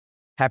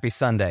Happy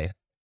Sunday.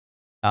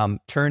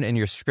 Turn in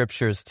your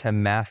scriptures to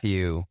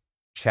Matthew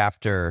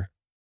chapter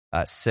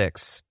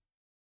 6.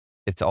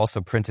 It's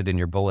also printed in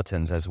your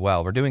bulletins as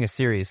well. We're doing a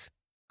series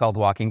called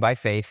Walking by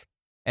Faith,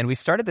 and we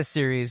started the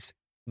series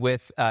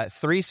with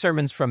 3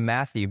 sermons from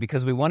Matthew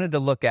because we wanted to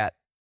look at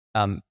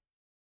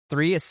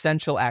 3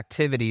 essential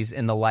activities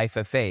in the life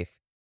of faith.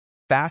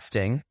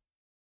 Fasting,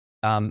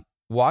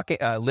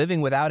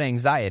 living without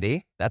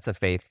anxiety, that's a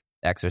faith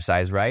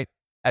exercise, right?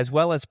 As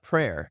well as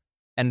prayer.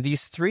 And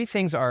these 3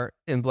 things are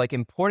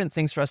important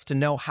things for us to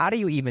know. How do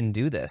you even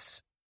do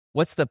this?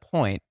 What's the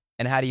point,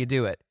 and how do you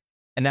do it?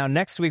 And now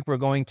next week, we're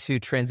going to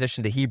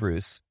transition to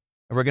Hebrews.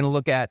 And we're going to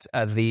look at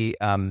the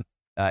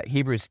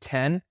Hebrews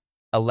 10,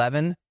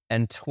 11,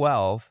 and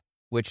 12,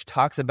 which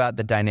talks about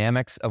the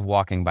dynamics of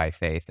walking by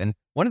faith. And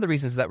one of the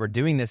reasons that we're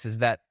doing this is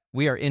that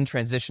we are in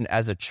transition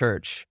as a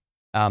church.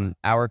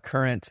 Our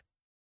current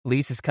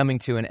lease is coming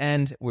to an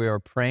end. We are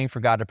praying for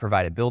God to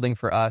provide a building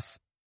for us.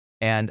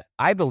 And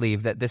I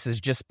believe that this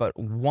is just but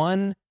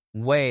one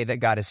way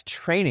that God is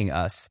training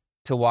us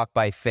to walk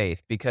by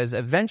faith, because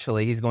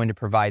eventually He's going to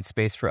provide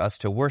space for us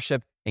to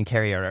worship and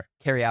carry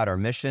out our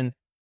mission.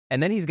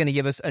 And then He's going to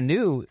give us a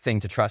new thing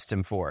to trust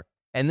Him for.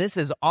 And this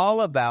is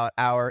all about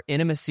our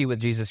intimacy with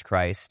Jesus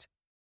Christ.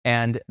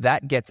 And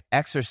that gets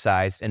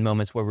exercised in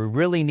moments where we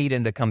really need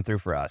Him to come through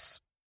for us.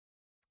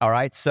 All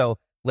right, so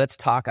let's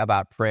talk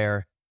about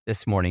prayer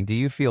this morning. Do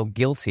you feel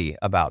guilty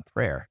about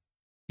prayer?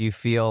 Do you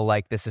feel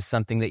like this is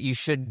something that you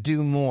should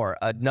do more,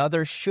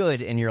 another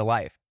should in your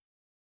life?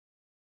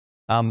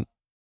 I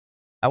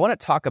want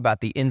to talk about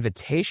the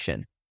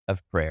invitation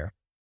of prayer.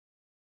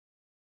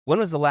 When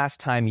was the last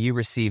time you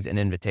received an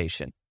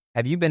invitation?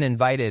 Have you been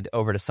invited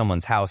over to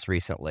someone's house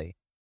recently?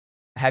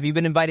 Have you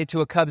been invited to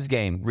a Cubs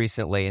game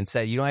recently and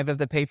said, you don't have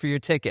to pay for your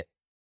ticket?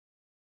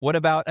 What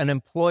about an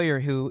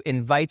employer who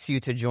invites you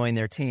to join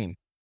their team?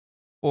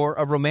 Or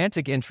a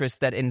romantic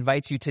interest that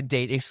invites you to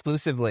date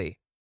exclusively?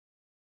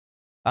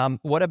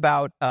 What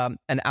about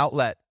an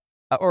outlet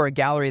or a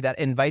gallery that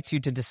invites you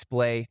to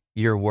display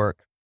your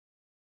work?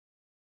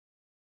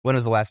 When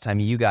was the last time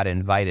you got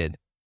invited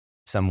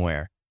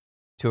somewhere,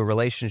 to a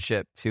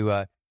relationship, to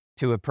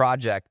a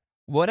project?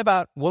 When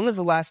was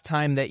the last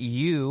time that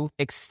you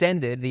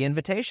extended the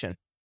invitation?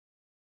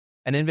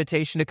 An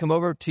invitation to come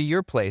over to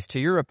your place,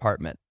 to your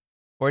apartment,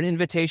 or an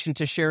invitation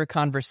to share a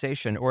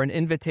conversation, or an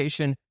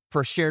invitation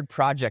for a shared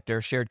project or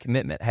shared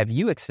commitment. Have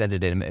you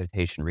extended an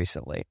invitation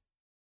recently?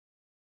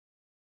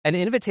 An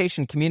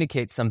invitation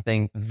communicates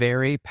something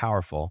very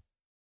powerful.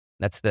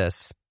 That's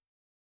this.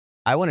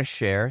 I want to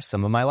share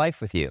some of my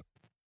life with you.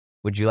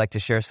 Would you like to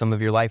share some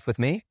of your life with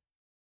me?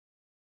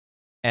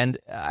 And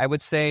I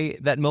would say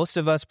that most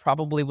of us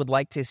probably would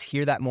like to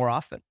hear that more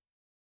often.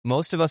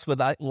 Most of us would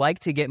like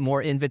to get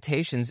more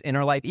invitations in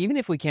our life, even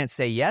if we can't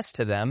say yes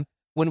to them.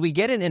 When we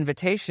get an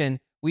invitation,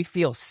 we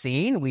feel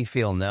seen, we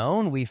feel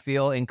known, we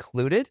feel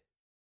included.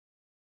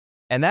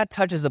 And that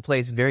touches a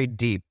place very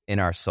deep in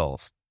our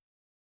souls.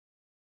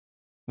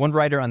 One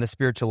writer on the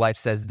spiritual life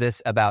says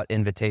this about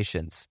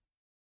invitations.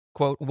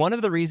 Quote, one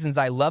of the reasons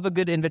I love a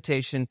good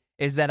invitation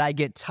is that I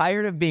get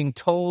tired of being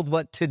told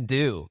what to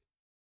do.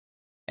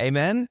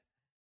 Amen?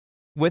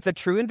 With a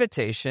true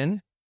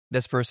invitation,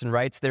 this person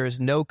writes, there is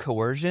no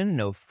coercion,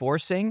 no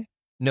forcing,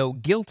 no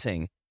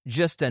guilting,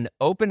 just an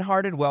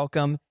open-hearted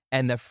welcome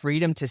and the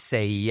freedom to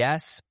say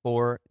yes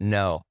or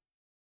no.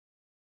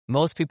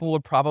 Most people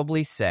would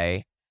probably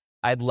say,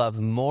 I'd love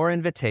more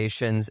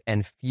invitations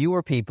and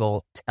fewer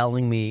people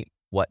telling me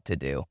what to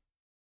do.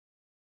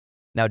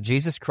 Now,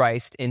 Jesus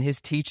Christ, in His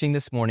teaching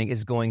this morning,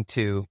 is going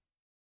to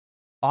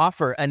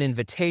offer an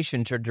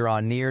invitation to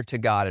draw near to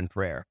God in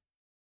prayer.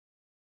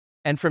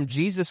 And from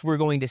Jesus, we're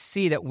going to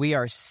see that we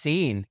are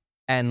seen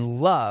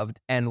and loved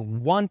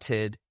and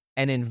wanted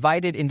and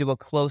invited into a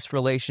close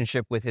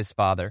relationship with His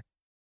Father.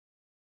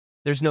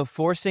 There's no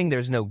forcing,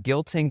 there's no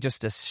guilting,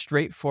 just a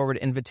straightforward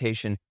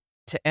invitation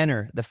to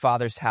enter the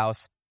Father's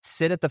house,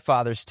 sit at the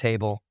Father's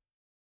table.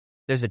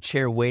 There's a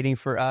chair waiting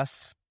for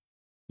us.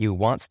 He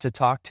wants to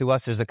talk to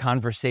us. There's a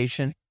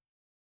conversation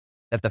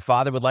that the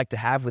Father would like to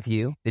have with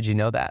you. Did you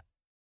know that?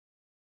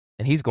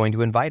 And He's going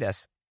to invite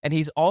us. And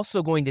He's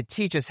also going to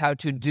teach us how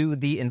to do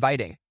the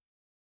inviting.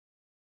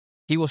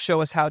 He will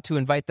show us how to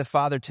invite the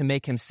Father to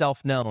make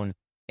Himself known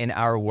in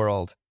our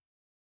world.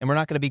 And we're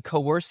not going to be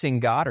coercing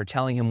God or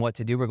telling Him what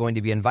to do. We're going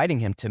to be inviting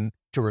Him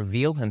to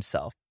reveal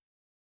Himself.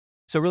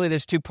 So really,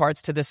 there's 2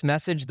 parts to this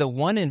message. The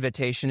one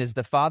invitation is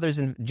the Father's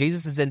and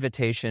Jesus'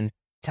 invitation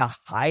to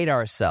hide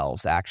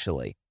ourselves,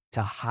 actually,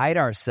 to hide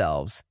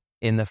ourselves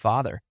in the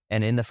Father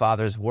and in the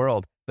Father's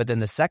world. But then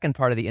the second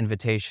part of the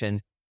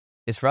invitation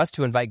is for us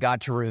to invite God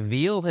to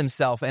reveal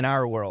Himself in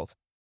our world.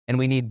 And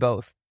we need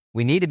both.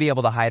 We need to be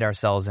able to hide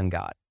ourselves in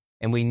God.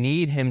 And we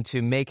need Him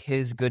to make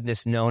His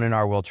goodness known in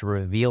our world, to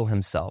reveal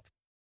Himself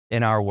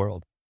in our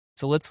world.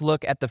 So let's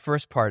look at the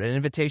first part, an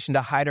invitation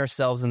to hide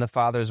ourselves in the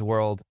Father's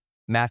world,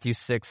 Matthew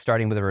 6,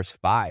 starting with verse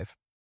 5.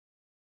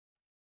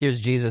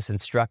 Here's Jesus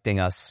instructing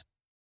us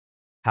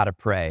how to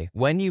pray.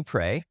 When you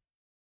pray,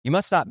 you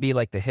must not be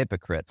like the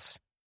hypocrites,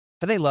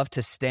 For they love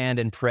to stand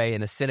and pray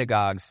in the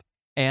synagogues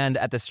and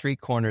at the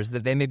street corners,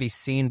 that they may be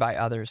seen by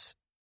others.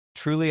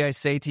 Truly I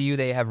say to you,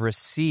 they have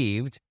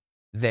received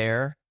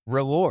their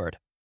reward.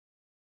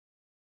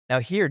 Now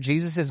here,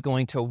 Jesus is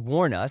going to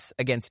warn us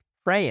against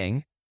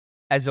praying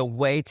as a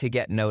way to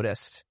get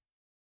noticed,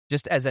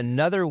 just as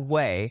another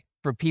way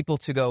for people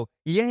to go,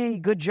 yay,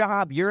 good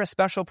job, you're a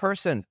special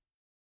person.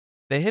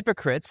 The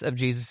hypocrites of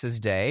Jesus'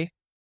 day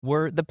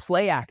were the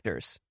play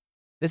actors.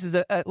 This is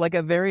like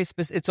a very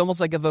specific, it's almost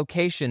like a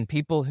vocation,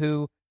 people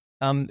who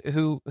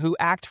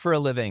act for a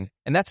living,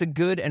 and that's a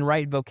good and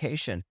right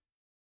vocation.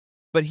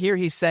 But here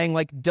he's saying,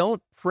 like,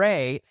 don't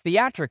pray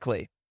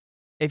theatrically.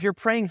 If you're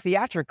praying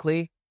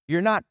theatrically,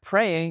 you're not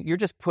praying, you're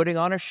just putting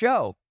on a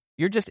show.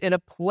 You're just in a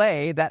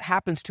play that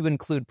happens to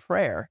include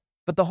prayer.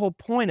 But the whole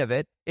point of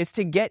it is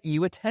to get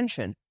you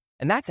attention.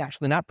 And that's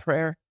actually not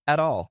prayer at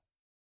all.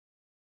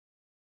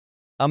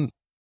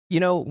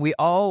 We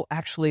all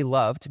actually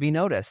love to be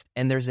noticed,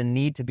 and there's a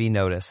need to be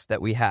noticed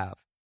that we have.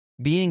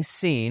 Being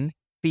seen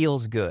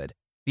feels good.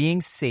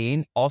 Being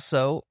seen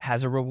also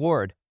has a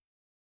reward.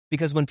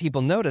 Because when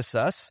people notice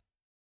us,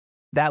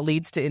 that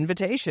leads to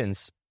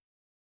invitations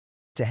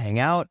to hang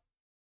out,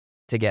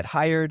 to get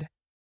hired,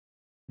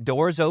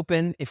 doors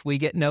open if we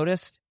get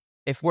noticed.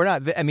 If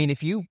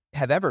you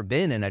have ever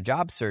been in a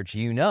job search,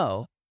 you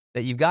know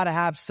that you've got to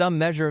have some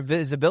measure of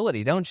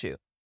visibility, don't you?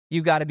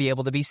 You've got to be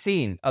able to be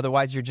seen.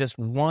 Otherwise, you're just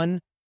one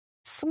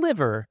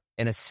sliver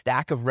in a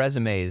stack of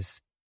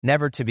resumes,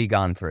 never to be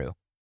gone through.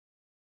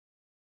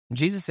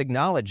 Jesus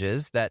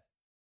acknowledges that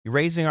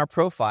raising our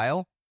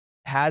profile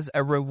has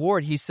a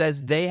reward. He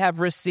says they have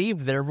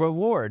received their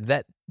reward,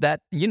 that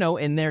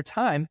in their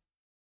time,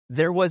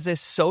 there was a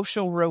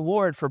social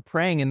reward for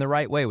praying in the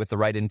right way with the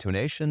right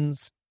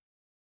intonations,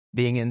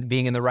 being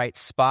in the right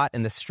spot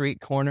in the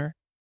street corner.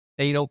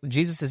 And,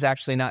 Jesus is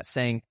actually not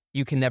saying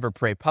you can never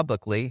pray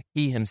publicly.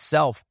 He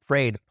himself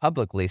prayed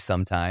publicly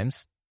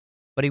sometimes,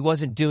 but he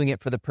wasn't doing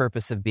it for the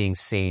purpose of being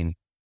seen.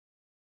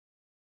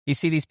 You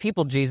see, these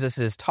people Jesus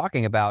is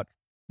talking about,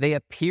 they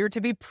appear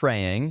to be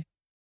praying,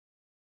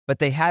 but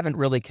they haven't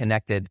really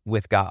connected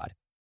with God.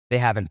 They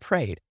haven't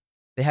prayed.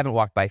 They haven't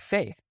walked by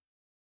faith.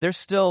 They're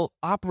still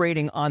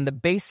operating on the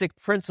basic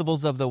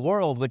principles of the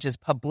world, which is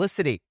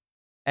publicity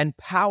and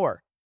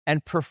power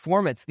and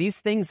performance. These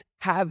things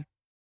have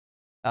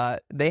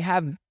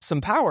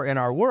some power in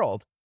our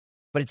world,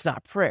 but it's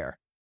not prayer.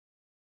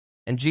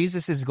 And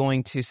Jesus is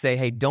going to say,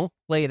 hey, don't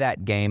play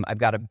that game. I've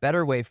got a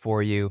better way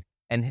for you.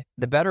 And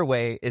the better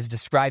way is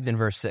described in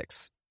verse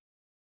 6.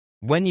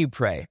 When you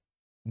pray,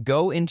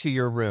 go into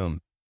your room.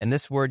 And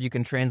this word you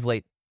can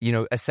translate,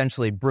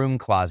 essentially broom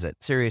closet.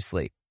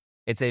 Seriously.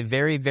 It's a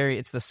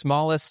it's the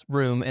smallest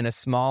room in a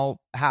small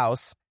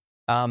house.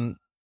 And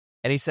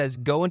he says,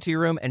 go into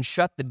your room and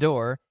shut the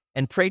door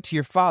and pray to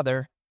your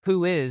Father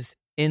who is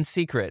in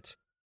secret.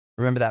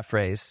 Remember that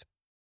phrase.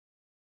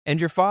 And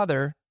your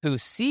Father who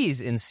sees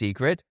in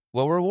secret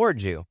will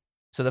reward you.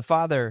 So the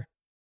Father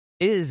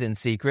is in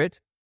secret,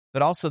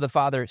 but also the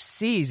Father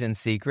sees in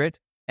secret.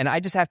 And I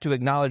just have to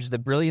acknowledge the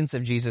brilliance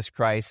of Jesus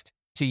Christ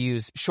to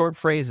use short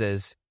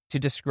phrases to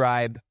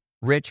describe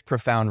rich,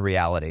 profound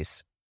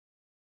realities.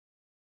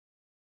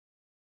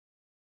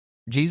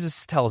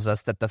 Jesus tells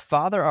us that the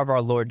Father of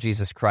our Lord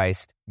Jesus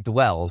Christ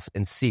dwells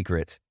in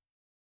secret.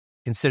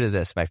 Consider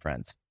this, my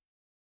friends.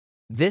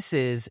 This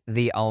is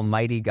the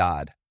Almighty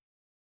God.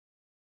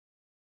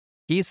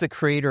 He's the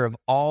creator of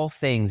all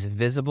things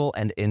visible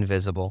and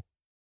invisible.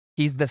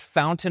 He's the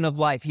fountain of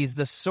life. He's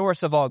the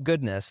source of all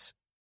goodness.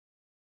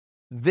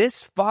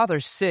 This Father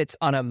sits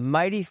on a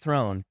mighty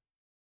throne,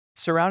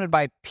 surrounded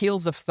by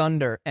peals of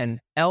thunder and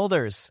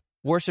elders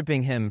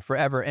worshiping him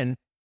forever, and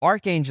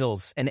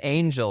archangels and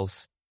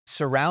angels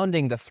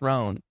surrounding the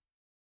throne.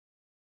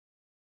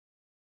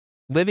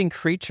 Living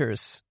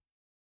creatures.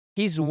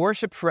 He's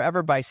worshiped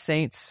forever by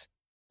saints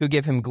who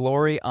give him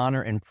glory,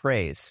 honor, and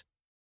praise.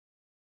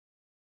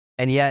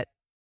 And yet,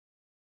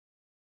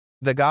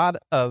 the God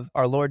of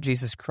our Lord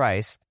Jesus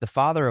Christ, the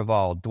Father of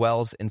all,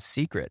 dwells in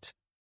secret.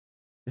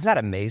 Isn't that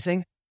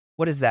amazing?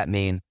 What does that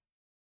mean?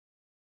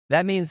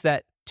 That means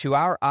that to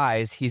our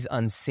eyes, he's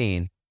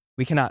unseen.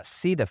 We cannot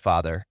see the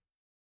Father.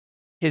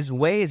 His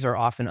ways are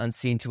often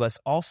unseen to us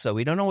also.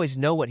 We don't always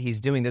know what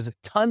he's doing. There's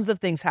tons of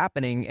things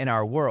happening in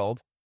our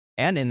world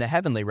and in the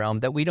heavenly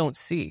realm that we don't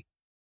see.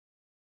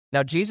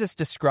 Now, Jesus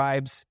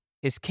describes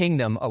his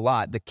kingdom a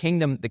lot, the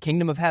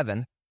kingdom of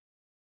heaven,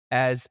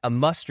 as a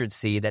mustard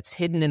seed that's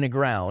hidden in the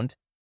ground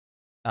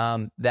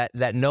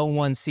that no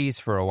one sees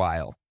for a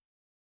while.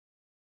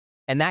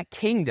 And that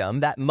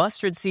kingdom, that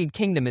mustard seed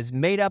kingdom, is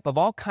made up of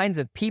all kinds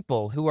of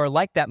people who are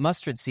like that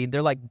mustard seed.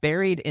 They're like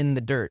buried in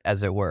the dirt,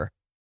 as it were.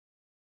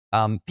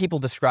 People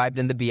described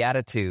in the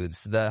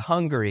Beatitudes, the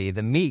hungry,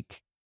 the meek,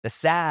 the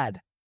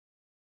sad,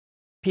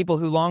 people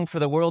who long for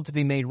the world to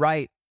be made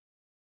right,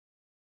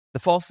 the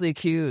falsely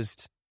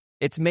accused.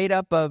 It's made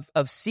up of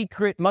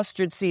secret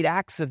mustard seed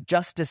acts of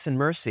justice and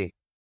mercy.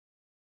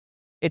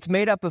 It's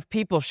made up of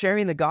people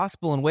sharing the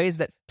gospel in ways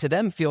that to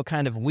them feel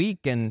kind of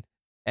weak and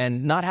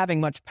not having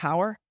much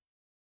power.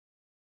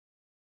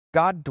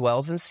 God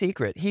dwells in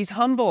secret. He's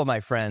humble, my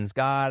friends.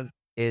 God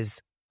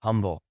is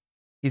humble.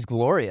 He's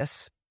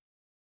glorious,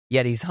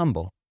 yet he's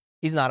humble.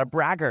 He's not a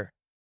bragger.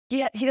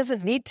 Yet he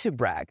doesn't need to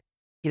brag.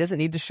 He doesn't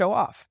need to show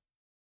off.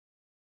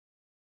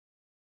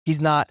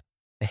 He's not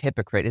a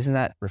hypocrite. Isn't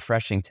that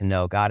refreshing to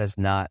know? God is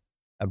not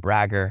a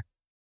bragger.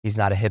 He's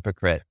not a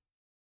hypocrite.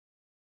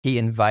 He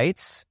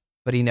invites,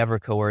 but he never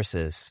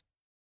coerces.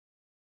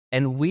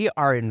 And we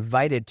are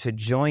invited to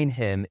join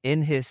him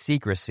in his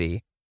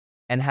secrecy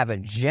and have a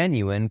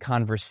genuine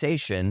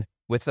conversation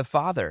with the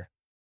Father.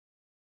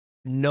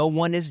 No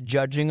one is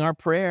judging our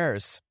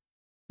prayers.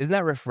 Isn't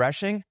that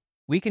refreshing?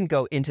 We can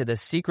go into the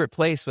secret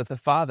place with the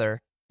Father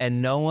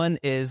and no one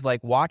is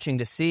like watching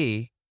to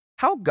see,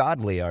 how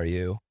godly are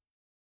you?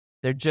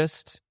 They're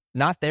just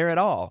not there at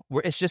all.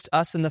 It's just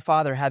us and the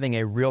Father having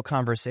a real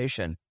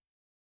conversation.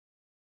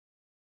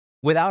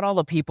 Without all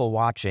the people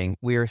watching,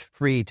 we are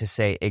free to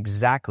say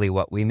exactly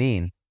what we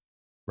mean,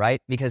 right?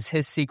 Because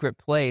his secret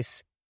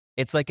place,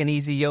 it's like an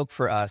easy yoke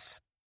for us.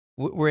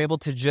 We're able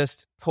to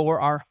just pour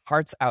our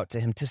hearts out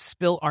to him, to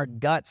spill our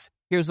guts.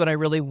 Here's what I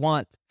really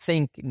want,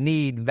 think,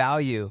 need,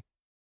 value.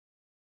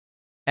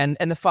 And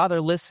the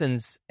Father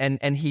listens,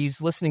 and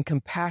he's listening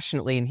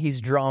compassionately, and he's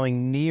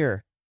drawing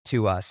near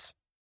to us.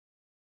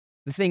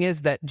 The thing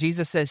is that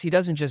Jesus says he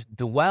doesn't just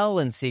dwell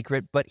in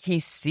secret, but he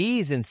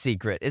sees in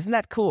secret. Isn't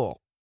that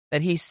cool?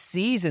 That he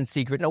sees in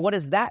secret. Now, what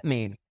does that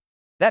mean?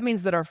 That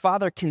means that our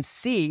Father can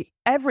see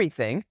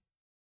everything,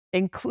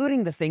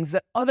 including the things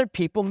that other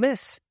people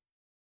miss.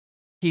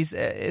 He's,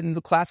 in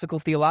the classical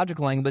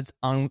theological language,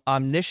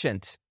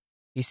 omniscient.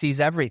 He sees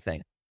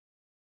everything.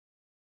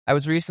 I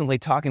was recently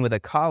talking with a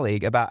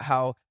colleague about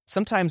how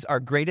sometimes our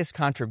greatest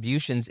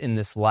contributions in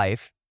this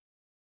life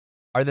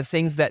are the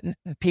things that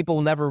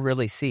people never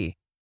really see.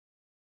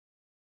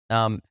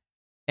 It's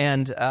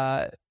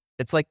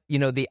like,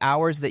 the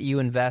hours that you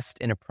invest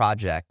in a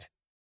project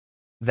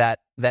that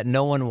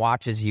no one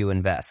watches you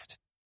invest,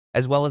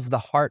 as well as the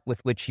heart with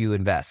which you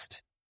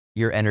invest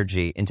your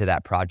energy into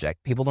that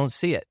project. People don't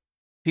see it.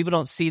 People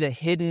don't see the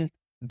hidden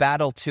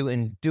battle to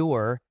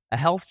endure a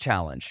health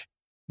challenge.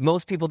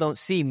 Most people don't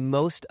see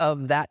most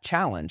of that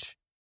challenge.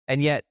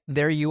 And yet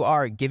there you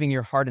are giving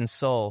your heart and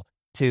soul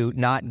to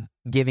not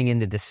giving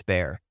into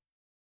despair.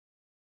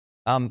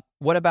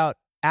 What about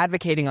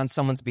advocating on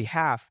someone's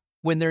behalf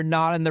when they're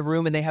not in the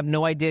room and they have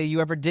no idea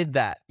you ever did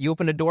that? You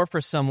open a door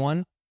for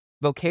someone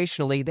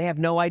vocationally, they have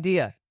no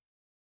idea.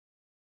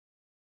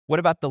 What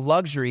about the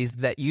luxuries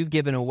that you've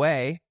given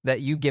away,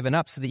 that you've given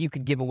up so that you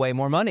could give away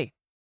more money?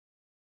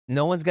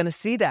 No one's going to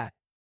see that.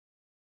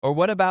 Or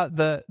what about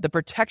the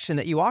protection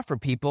that you offer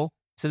people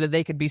so that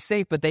they could be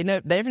safe, but they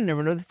never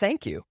know to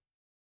thank you?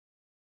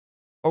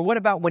 Or what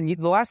about when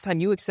the last time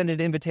you extended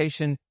an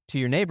invitation to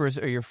your neighbors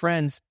or your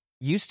friends,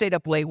 you stayed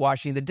up late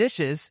washing the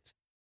dishes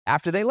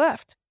after they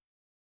left,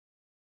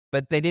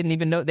 but they didn't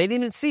even know, they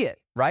didn't even see it,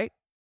 right?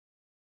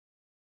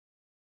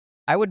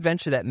 I would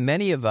venture that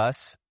many of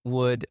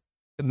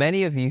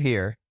you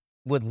here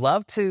would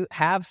love to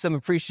have some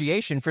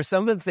appreciation for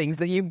some of the things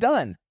that you've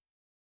done.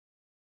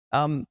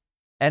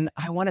 And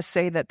I want to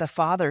say that the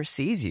Father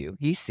sees you.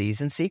 He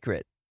sees in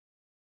secret.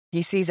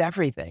 He sees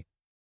everything.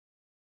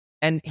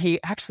 And he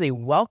actually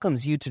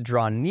welcomes you to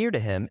draw near to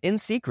him in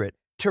secret,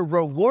 to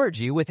reward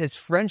you with his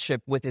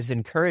friendship, with his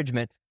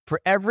encouragement for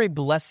every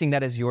blessing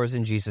that is yours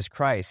in Jesus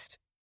Christ.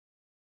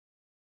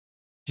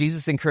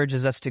 Jesus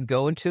encourages us to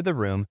go into the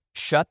room,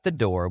 shut the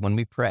door when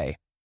we pray.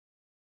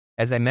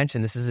 As I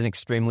mentioned, this is an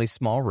extremely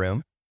small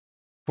room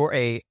for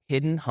a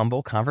hidden,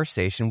 humble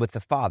conversation with the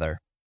Father.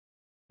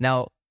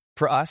 Now,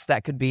 for us,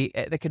 that could be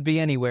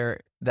anywhere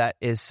that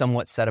is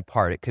somewhat set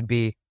apart. It could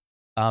be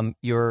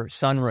your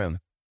sunroom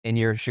in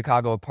your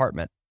Chicago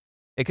apartment.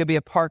 It could be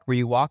a park where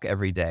you walk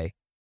every day.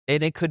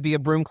 And it could be a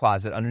broom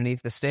closet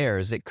underneath the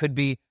stairs. It could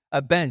be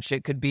a bench.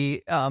 It could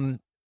be,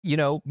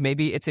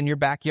 maybe it's in your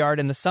backyard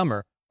in the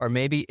summer, or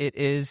maybe it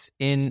is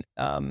in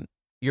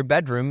your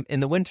bedroom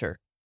in the winter.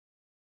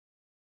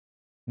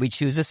 We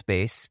choose a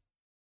space.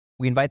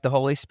 We invite the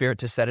Holy Spirit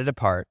to set it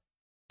apart.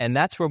 And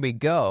that's where we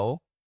go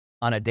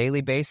on a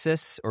daily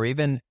basis or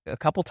even a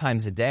couple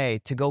times a day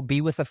to go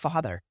be with the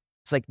Father.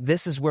 It's like,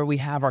 this is where we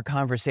have our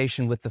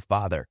conversation with the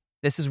Father.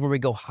 This is where we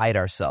go hide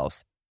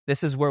ourselves.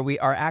 This is where we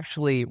are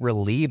actually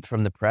relieved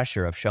from the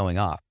pressure of showing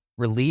off,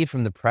 relieved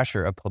from the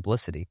pressure of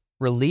publicity,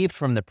 relieved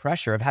from the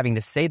pressure of having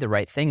to say the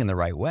right thing in the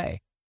right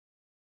way,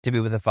 to be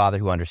with a Father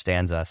who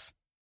understands us.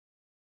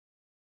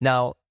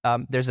 Now,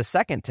 there's a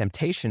second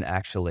temptation,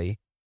 actually.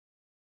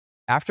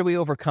 After we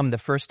overcome the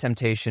first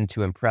temptation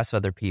to impress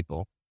other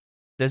people,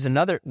 there's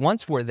another.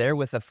 Once we're there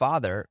with the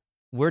Father,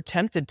 we're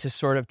tempted to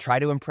sort of try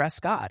to impress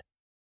God.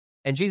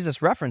 And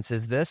Jesus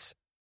references this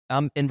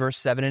in verse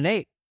 7 and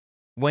 8.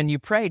 When you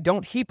pray,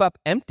 don't heap up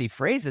empty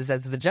phrases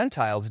as the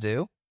Gentiles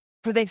do,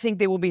 for they think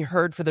they will be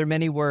heard for their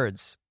many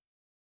words.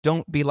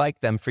 Don't be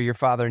like them, for your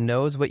Father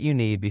knows what you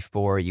need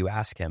before you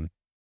ask him.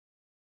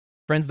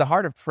 Friends, the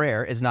heart of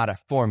prayer is not a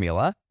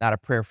formula, not a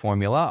prayer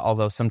formula,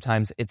 although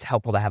sometimes it's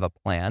helpful to have a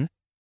plan.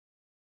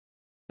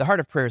 The heart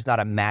of prayer is not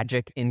a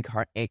magic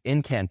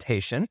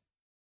incantation.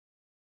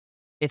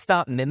 It's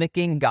not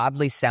mimicking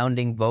godly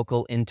sounding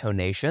vocal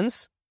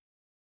intonations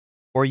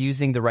or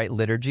using the right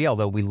liturgy,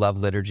 although we love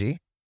liturgy.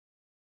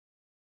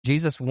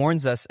 Jesus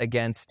warns us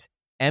against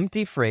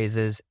empty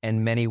phrases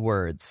and many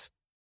words.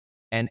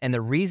 And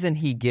the reason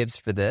he gives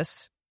for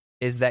this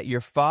is that your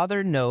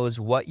Father knows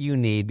what you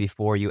need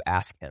before you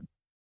ask him.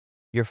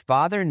 Your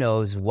Father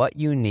knows what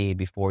you need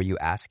before you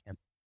ask him.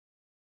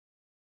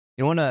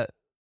 You know, one of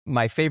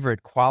my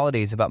favorite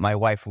qualities about my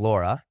wife,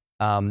 Laura,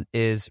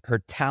 is her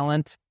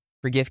talent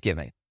for gift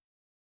giving.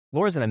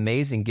 Laura's an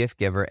amazing gift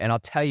giver, and I'll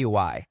tell you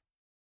why.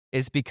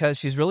 It's because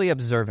she's really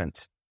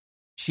observant.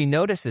 She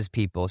notices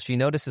people. She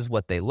notices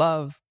what they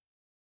love,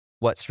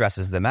 what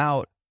stresses them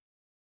out,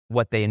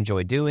 what they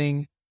enjoy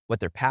doing,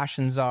 what their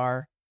passions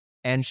are,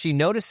 and she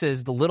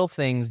notices the little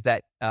things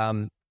that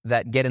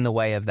get in the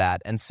way of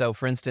that. And so,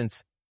 for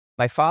instance,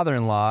 my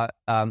father-in-law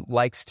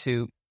likes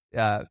to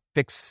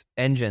fix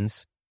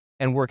engines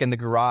and work in the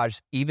garage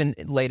even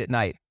late at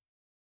night.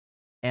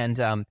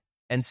 And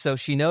so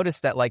she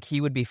noticed that like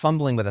he would be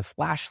fumbling with a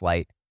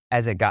flashlight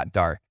as it got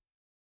dark.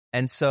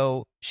 And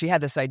so she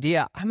had this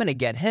idea, I'm going to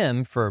get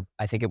him for,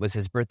 I think it was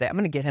his birthday, I'm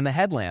going to get him a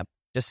headlamp.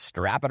 Just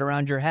strap it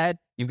around your head.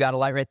 You've got a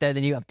light right there.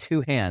 Then you have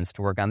two hands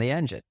to work on the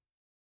engine.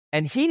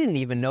 And he didn't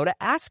even know to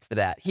ask for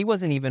that. He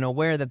wasn't even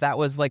aware that that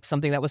was like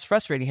something that was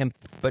frustrating him.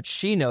 But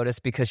she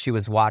noticed because she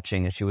was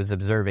watching and she was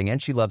observing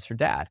and she loves her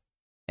dad.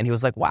 And he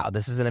was like, wow,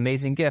 this is an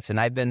amazing gift. And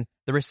I've been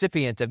the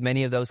recipient of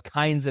many of those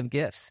kinds of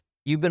gifts.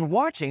 You've been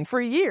watching for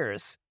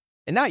years.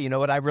 And now you know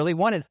what I really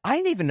wanted. I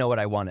didn't even know what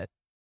I wanted.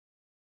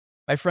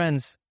 My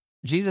friends,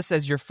 Jesus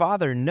says your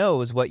Father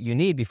knows what you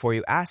need before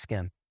you ask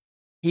him.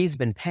 He's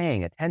been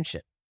paying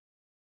attention.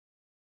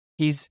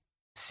 He's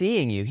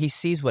seeing you. He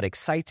sees what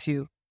excites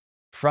you,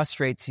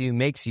 frustrates you,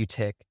 makes you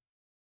tick.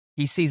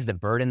 He sees the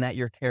burden that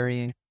you're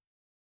carrying.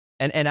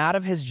 And out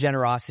of his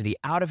generosity,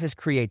 out of his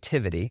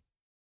creativity,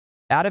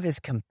 out of his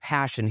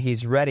compassion,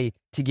 he's ready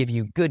to give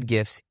you good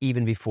gifts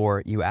even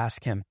before you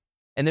ask him.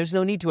 And there's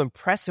no need to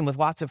impress him with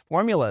lots of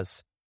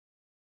formulas.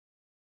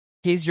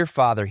 He's your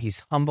Father.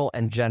 He's humble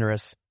and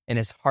generous, and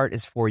his heart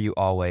is for you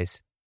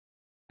always.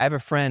 I have a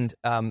friend,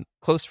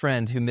 close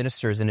friend, who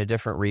ministers in a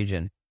different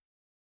region.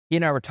 He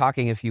and I were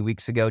talking a few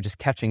weeks ago, just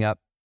catching up,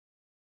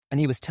 and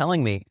he was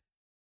telling me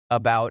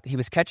he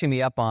was catching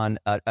me up on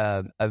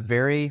a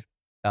very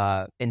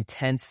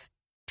intense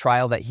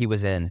trial that he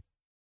was in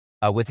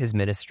with his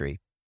ministry.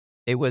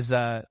 It was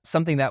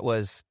something that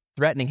was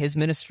threatening his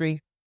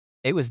ministry.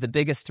 It was the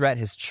biggest threat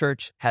his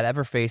church had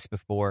ever faced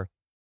before.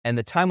 And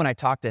the time when I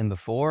talked to him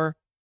before,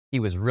 he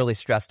was really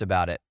stressed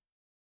about it.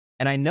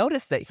 And I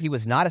noticed that he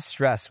was not as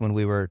stressed when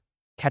we were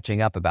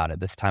catching up about it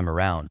this time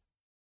around.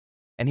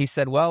 And he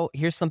said, well,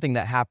 here's something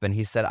that happened.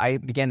 He said, I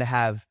began to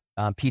have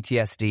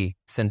PTSD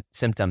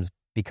symptoms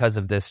because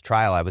of this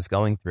trial I was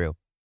going through.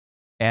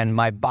 And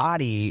my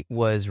body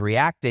was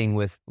reacting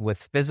with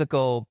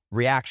physical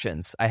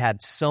reactions. I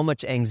had so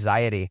much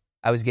anxiety.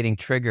 I was getting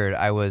triggered.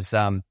 I was,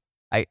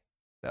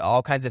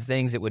 all kinds of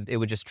things. It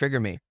would just trigger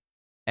me.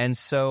 And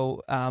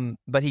so,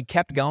 but he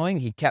kept going.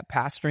 He kept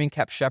pastoring,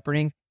 kept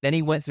shepherding. Then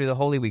he went through the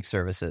Holy Week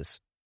services.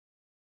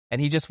 And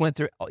he just went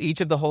through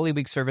each of the Holy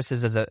Week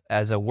services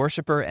as a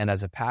worshiper and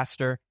as a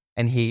pastor.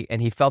 And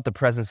he felt the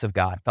presence of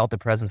God,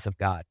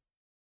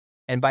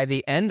 And by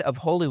the end of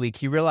Holy Week,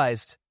 he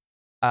realized,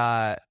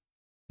 my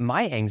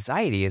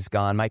anxiety is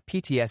gone. My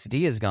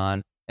PTSD is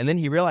gone. And then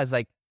he realized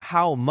like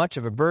how much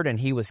of a burden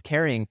he was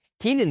carrying.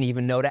 He didn't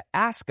even know to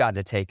ask God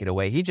to take it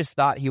away. He just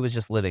thought he was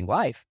just living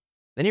life.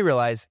 Then he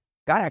realized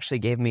God actually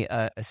gave me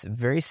a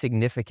very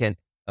significant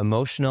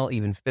emotional,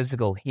 even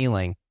physical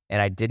healing,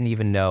 and I didn't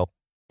even know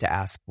to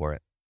ask for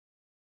it.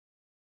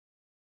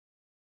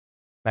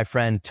 My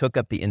friend took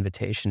up the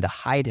invitation to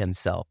hide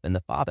himself in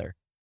the Father.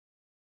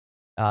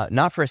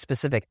 Not for a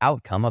specific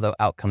outcome, although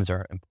outcomes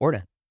are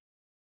important.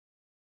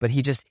 But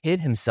he just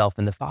hid himself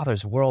in the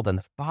Father's world, and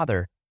the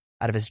Father,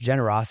 out of his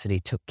generosity,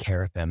 took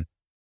care of him.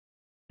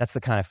 That's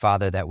the kind of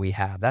Father that we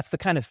have. That's the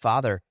kind of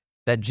Father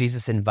that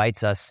Jesus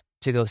invites us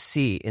to go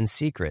see in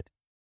secret.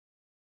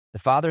 The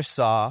Father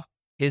saw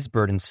his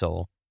burdened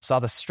soul, saw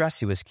the stress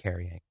he was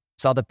carrying,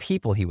 saw the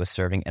people he was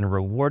serving, and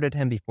rewarded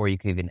him before you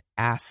could even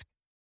ask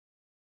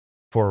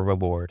for a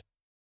reward.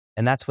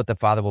 And that's what the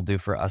Father will do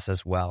for us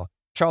as well.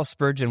 Charles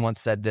Spurgeon once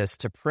said this: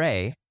 to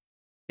pray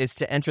is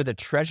to enter the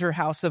treasure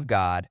house of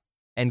God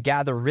and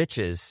gather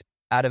riches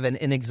out of an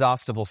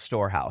inexhaustible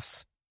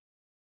storehouse.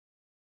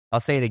 I'll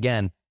say it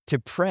again. To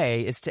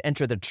pray is to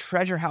enter the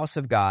treasure house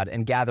of God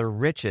and gather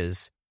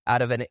riches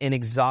out of an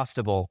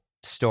inexhaustible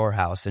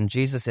storehouse. And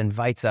Jesus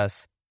invites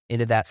us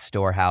into that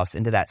storehouse,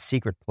 into that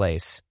secret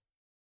place,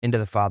 into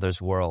the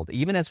Father's world.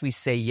 Even as we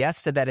say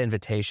yes to that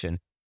invitation,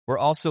 we're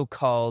also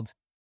called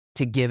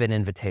to give an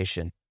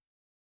invitation.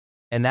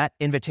 And that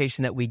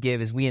invitation that we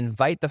give is we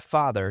invite the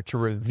Father to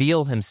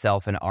reveal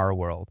himself in our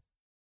world.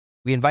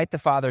 We invite the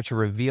Father to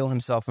reveal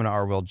himself in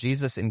our world.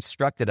 Jesus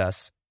instructed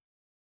us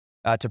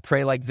to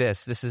pray like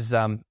this. This is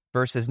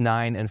verses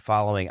 9 and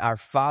following. Our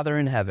Father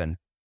in heaven,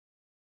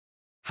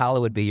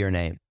 hallowed be your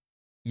name.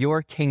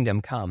 Your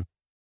kingdom come.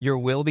 Your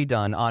will be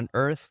done on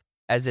earth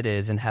as it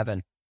is in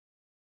heaven.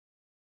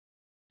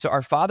 So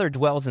our Father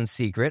dwells in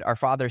secret, our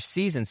Father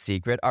sees in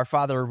secret, our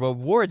Father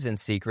rewards in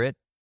secret,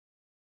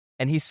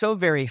 and he's so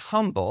very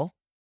humble.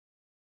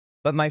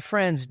 But my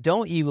friends,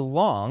 don't you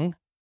long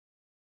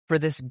for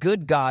this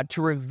good God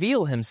to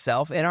reveal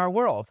himself in our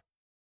world?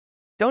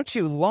 Don't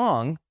you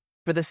long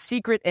for the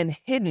secret and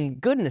hidden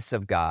goodness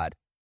of God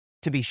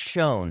to be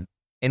shown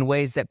in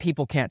ways that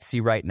people can't see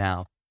right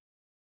now?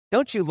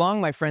 Don't you long,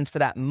 my friends, for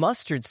that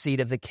mustard seed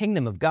of the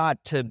kingdom of God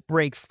to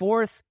break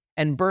forth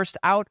and burst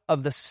out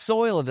of the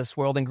soil of this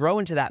world and grow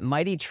into that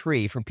mighty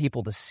tree for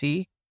people to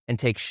see and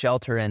take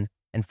shelter in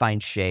and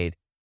find shade?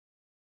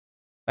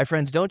 My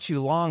friends, don't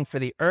you long for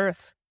the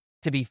earth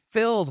to be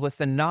filled with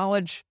the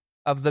knowledge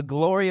of the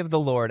glory of the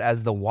Lord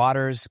as the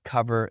waters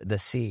cover the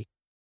sea?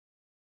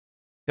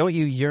 Don't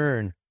you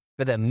yearn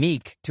for the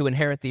meek to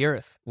inherit the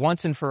earth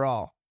once and for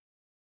all,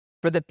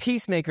 for the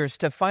peacemakers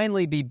to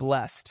finally be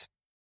blessed,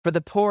 for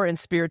the poor in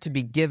spirit to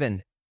be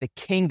given the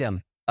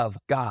kingdom of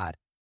God?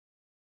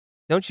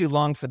 Don't you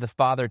long for the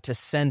Father to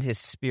send his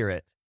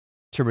Spirit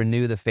to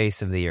renew the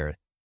face of the earth?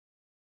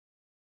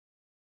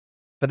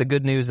 For the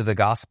good news of the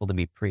gospel to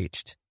be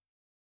preached,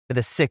 for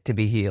the sick to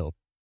be healed,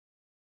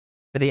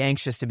 for the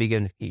anxious to be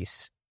given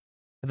peace,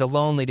 for the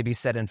lonely to be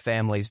set in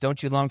families?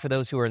 Don't you long for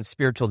those who are in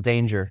spiritual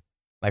danger,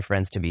 my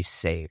friends, to be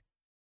saved?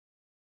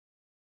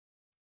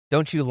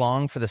 Don't you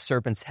long for the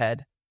serpent's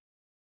head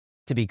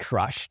to be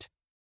crushed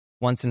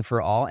once and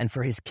for all, and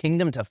for his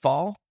kingdom to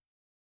fall?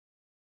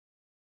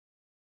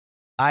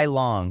 I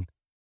long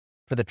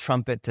for the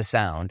trumpet to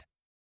sound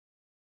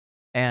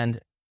and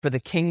for the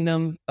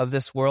kingdom of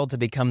this world to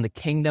become the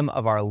kingdom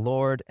of our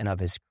Lord and of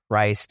his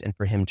Christ, and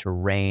for him to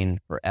reign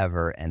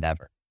forever and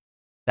ever.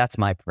 That's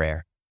my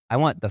prayer. I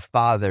want the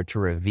Father to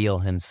reveal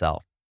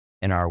himself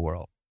in our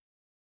world.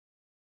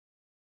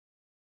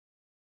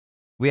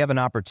 We have an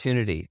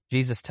opportunity,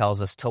 Jesus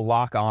tells us, to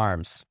lock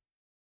arms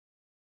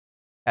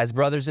as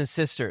brothers and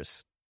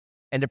sisters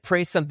and to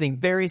pray something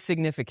very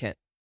significant,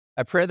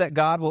 a prayer that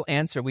God will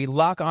answer. We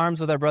lock arms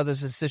with our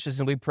brothers and sisters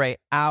and we pray,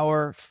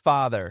 "Our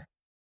Father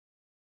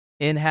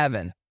in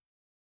heaven,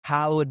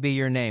 hallowed be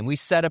your name." We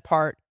set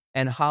apart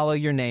and hallow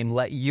your name.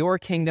 Let your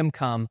kingdom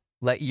come.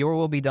 Let your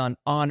will be done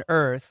on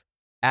earth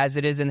as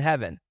it is in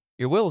heaven.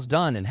 Your will's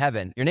done in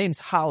heaven. Your name's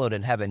hallowed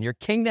in heaven. Your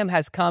kingdom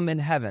has come in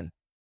heaven.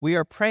 We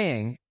are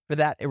praying for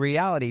that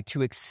reality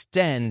to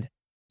extend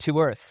to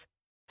earth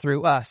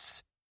through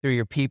us, through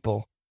your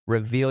people.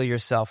 Reveal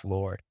yourself,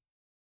 Lord.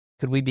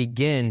 Could we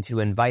begin to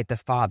invite the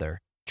Father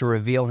to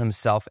reveal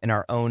himself in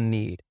our own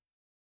need?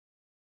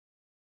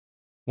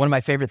 One of my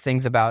favorite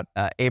things about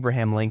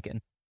Abraham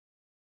Lincoln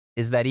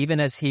is that even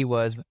as he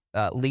was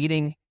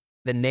leading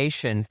the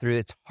nation through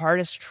its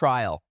hardest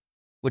trial,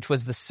 which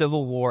was the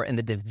Civil War and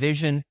the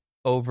division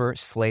over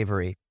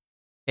slavery,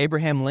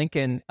 Abraham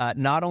Lincoln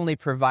not only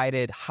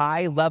provided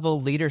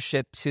high-level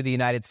leadership to the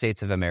United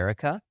States of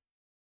America,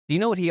 do you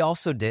know what he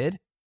also did?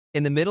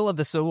 In the middle of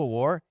the Civil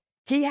War,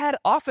 he had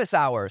office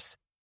hours.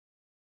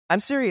 I'm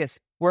serious,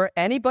 where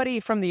anybody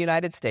from the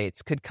United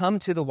States could come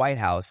to the White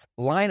House,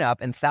 line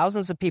up, and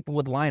thousands of people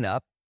would line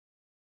up,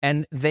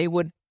 and they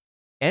would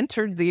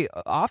enter the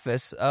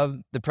office of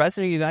the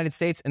President of the United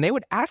States, and they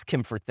would ask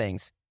him for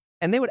things.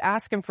 And they would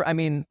ask him for,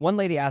 one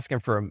lady asked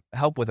him for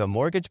help with a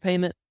mortgage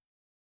payment.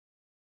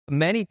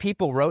 Many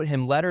people wrote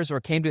him letters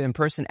or came to him in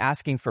person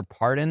asking for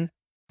pardon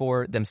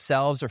for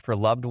themselves or for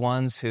loved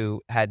ones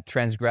who had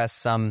transgressed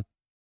some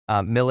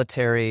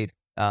military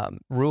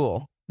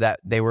rule that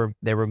they were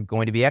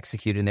going to be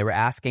executed. And they were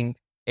asking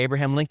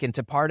Abraham Lincoln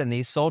to pardon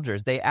these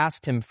soldiers. They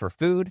asked him for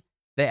food.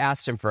 They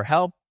asked him for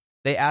help.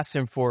 They asked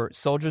him for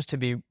soldiers to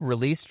be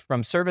released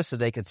from service so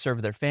they could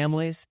serve their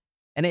families.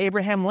 And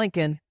Abraham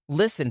Lincoln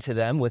listened to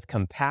them with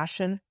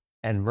compassion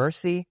and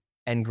mercy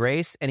and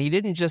grace. And he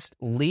didn't just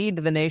lead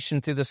the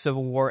nation through the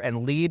Civil War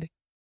and lead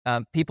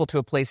people to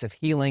a place of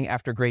healing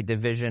after great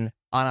division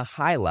on a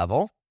high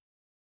level.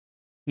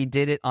 He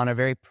did it on a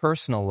very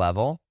personal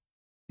level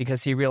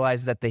because he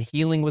realized that the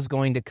healing was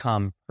going to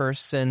come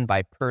person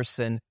by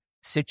person,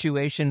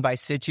 situation by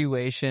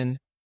situation,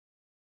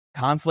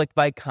 conflict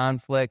by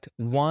conflict,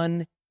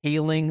 one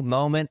healing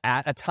moment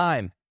at a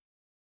time.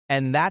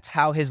 And that's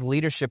how his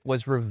leadership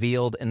was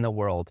revealed in the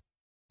world.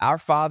 Our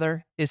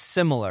Father is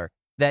similar,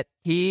 that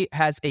he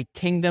has a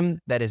kingdom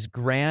that is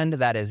grand,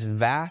 that is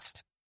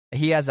vast.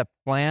 He has a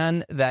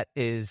plan that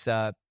is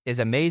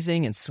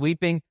amazing and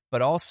sweeping,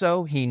 but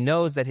also he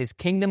knows that his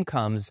kingdom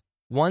comes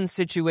one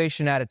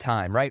situation at a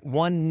time, right?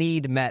 One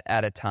need met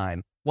at a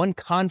time, one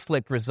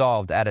conflict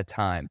resolved at a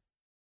time,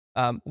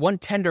 one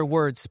tender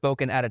word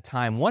spoken at a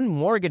time, one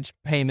mortgage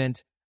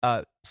payment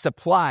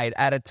supplied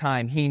at a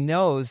time. He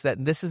knows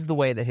that this is the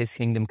way that his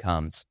kingdom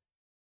comes.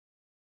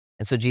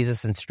 And so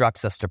Jesus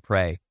instructs us to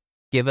pray,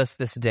 "Give us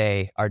this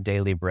day our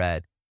daily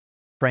bread,"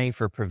 praying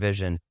for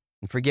provision,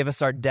 and forgive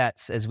us our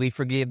debts as we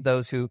forgive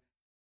those who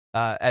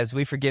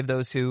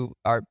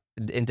are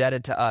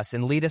indebted to us,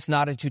 and lead us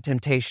not into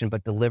temptation,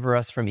 but deliver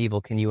us from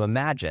evil. Can you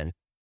imagine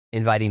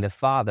inviting the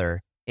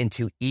Father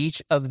into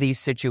each of these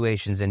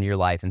situations in your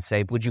life and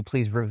say, "Would you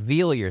please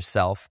reveal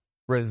yourself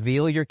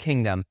reveal your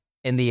kingdom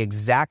in the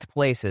exact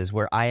places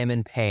where I am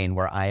in pain,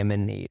 where I am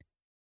in need.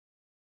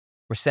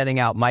 We're sending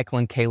out Michael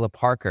and Kayla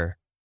Parker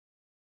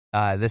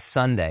this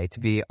Sunday to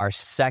be our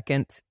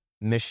second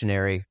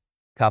missionary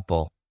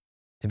couple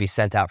to be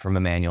sent out from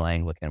Emmanuel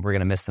Anglican. We're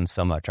going to miss them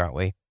so much, aren't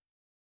we?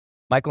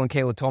 Michael and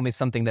Kayla told me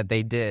something that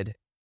they did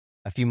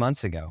a few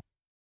months ago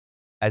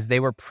as they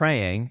were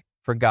praying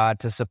for God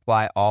to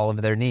supply all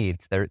of their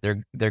needs.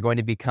 They're going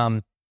to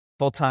become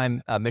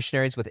full-time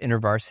missionaries with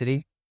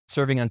InterVarsity,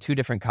 serving on 2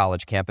 different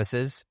college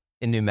campuses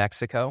in New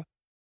Mexico.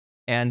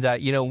 And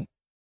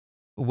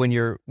when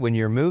you're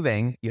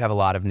moving, you have a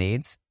lot of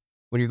needs.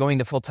 When you're going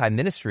to full-time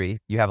ministry,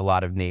 you have a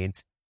lot of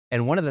needs.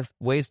 And one of the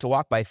ways to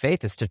walk by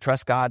faith is to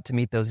trust God to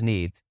meet those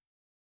needs,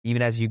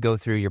 even as you go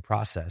through your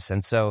process.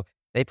 And so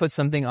they put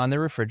something on their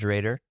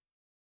refrigerator,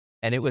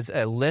 and it was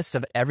a list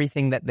of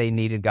everything that they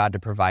needed God to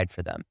provide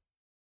for them.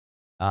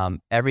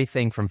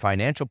 Everything from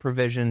financial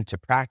provision to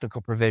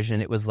practical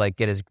provision. It was like,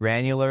 get as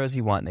granular as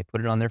you want. And they put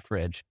it on their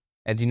fridge.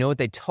 And do you know what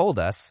they told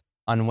us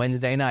on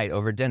Wednesday night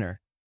over dinner?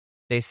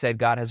 They said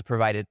God has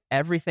provided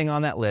everything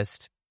on that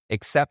list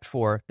except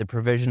for the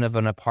provision of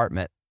an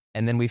apartment.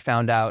 And then we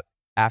found out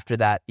after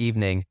that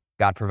evening,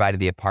 God provided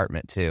the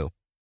apartment too.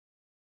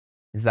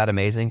 Is that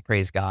amazing?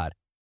 Praise God.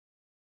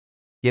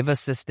 Give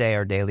us this day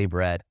our daily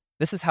bread.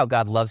 This is how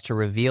God loves to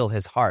reveal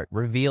his heart,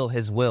 reveal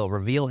his will,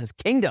 reveal his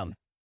kingdom,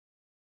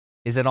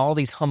 is in all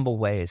these humble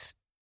ways.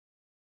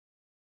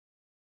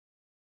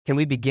 Can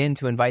we begin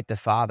to invite the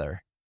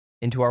Father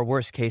into our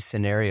worst case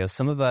scenarios?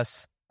 Some of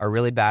us are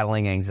really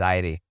battling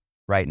anxiety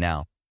right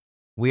now.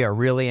 We are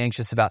really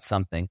anxious about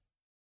something.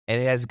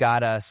 And it has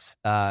got us,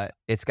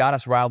 it's got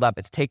us riled up.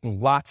 It's taking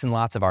lots and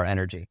lots of our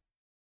energy.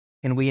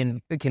 Can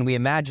we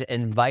imagine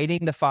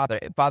inviting the Father,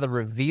 Father,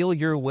 reveal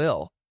your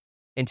will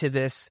into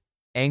this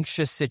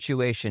anxious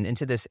situation,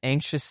 into this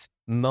anxious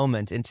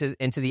moment, into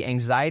the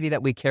anxiety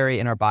that we carry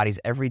in our bodies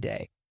every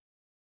day?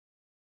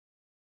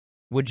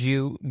 Would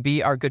you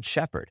be our good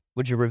shepherd?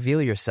 Would you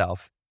reveal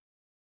yourself?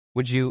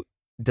 Would you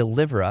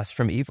deliver us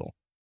from evil?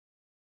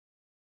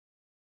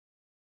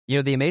 You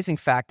know, the amazing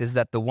fact is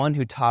that the one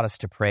who taught us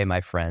to pray,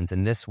 my friends,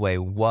 in this way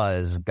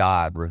was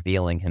God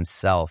revealing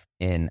himself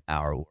in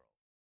our world.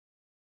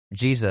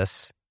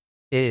 Jesus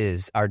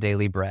is our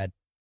daily bread,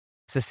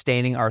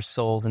 sustaining our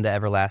souls into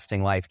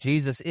everlasting life.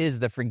 Jesus is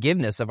the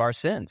forgiveness of our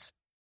sins.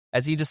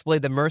 As he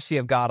displayed the mercy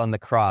of God on the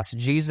cross,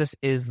 Jesus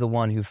is the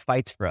one who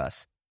fights for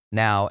us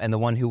now and the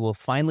one who will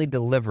finally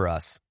deliver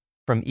us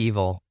from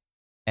evil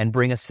and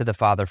bring us to the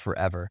Father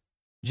forever.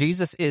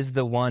 Jesus is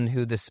the one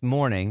who this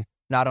morning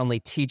not only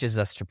teaches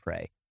us to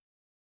pray,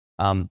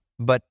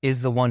 but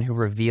is the one who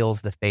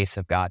reveals the face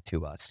of God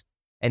to us.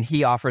 And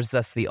he offers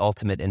us the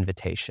ultimate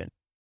invitation.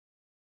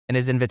 And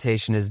his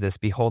invitation is this: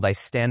 behold, I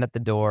stand at the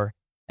door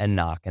and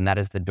knock, and that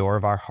is the door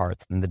of our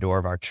hearts and the door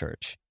of our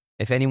church.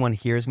 If anyone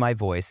hears my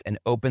voice and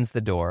opens the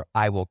door,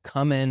 I will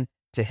come in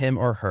to him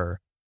or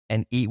her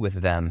and eat with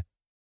them,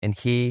 and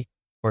he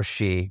or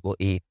she will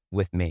eat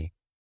with me.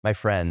 My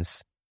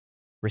friends,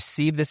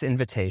 receive this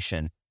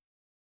invitation.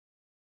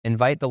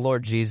 Invite the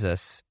Lord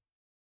Jesus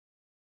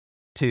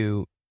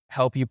to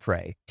help you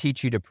pray,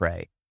 teach you to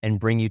pray, and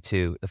bring you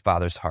to the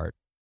Father's heart.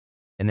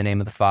 In the name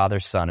of the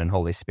Father, Son, and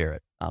Holy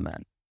Spirit.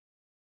 Amen.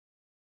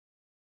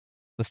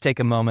 Let's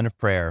take a moment of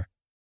prayer.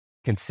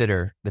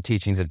 Consider the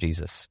teachings of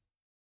Jesus.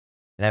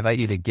 And I invite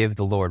you to give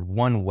the Lord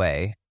one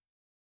way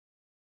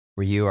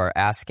where you are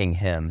asking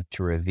him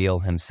to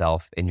reveal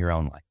himself in your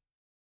own life.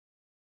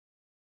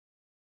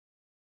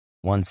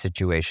 One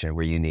situation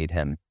where you need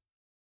him.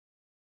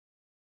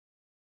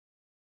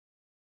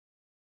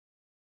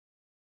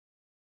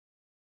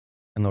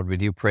 And Lord, we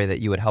do pray that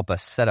you would help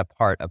us set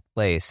apart a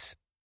place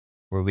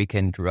where we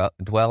can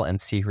dwell in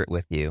secret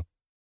with you,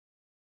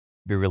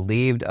 be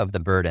relieved of the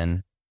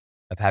burden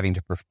of having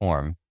to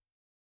perform,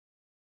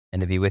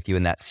 and to be with you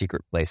in that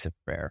secret place of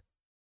prayer.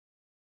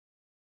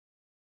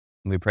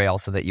 And we pray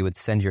also that you would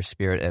send your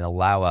Spirit and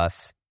allow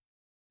us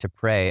to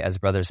pray as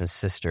brothers and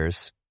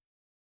sisters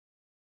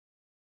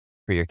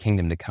for your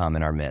kingdom to come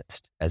in our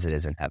midst as it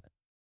is in heaven.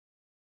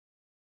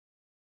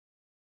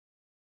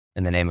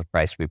 In the name of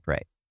Christ we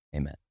pray.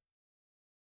 Amen.